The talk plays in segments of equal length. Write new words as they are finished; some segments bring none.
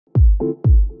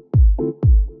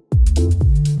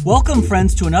Welcome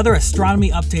friends to another astronomy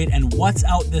update and what's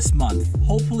out this month.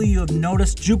 Hopefully you have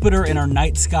noticed Jupiter in our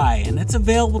night sky, and it's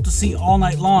available to see all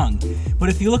night long. But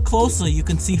if you look closely, you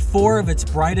can see 4 of its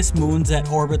brightest moons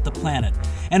that orbit the planet.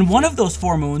 And one of those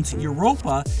 4 moons,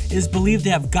 Europa, is believed to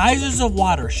have geysers of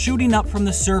water shooting up from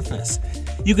the surface.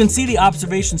 You can see the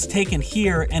observations taken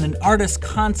here and an artist's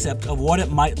concept of what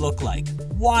it might look like.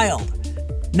 Wild!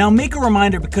 Now make a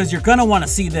reminder because you're gonna want to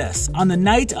see this. On the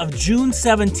night of June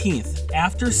 17th,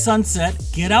 after sunset,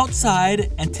 get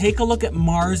outside and take a look at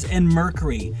Mars and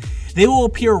Mercury. They will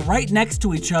appear right next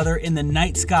to each other in the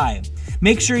night sky.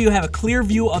 Make sure you have a clear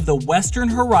view of the western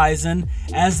horizon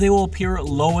as they will appear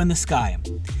low in the sky.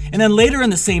 And then later in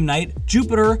the same night,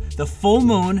 Jupiter, the full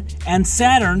moon, and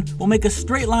Saturn will make a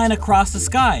straight line across the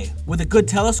sky. With a good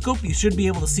telescope, you should be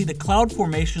able to see the cloud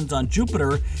formations on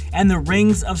Jupiter and the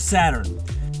rings of Saturn.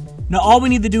 Now all we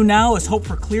need to do now is hope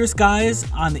for clear skies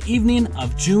on the evening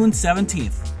of June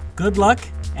 17th. Good luck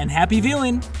and happy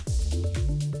viewing!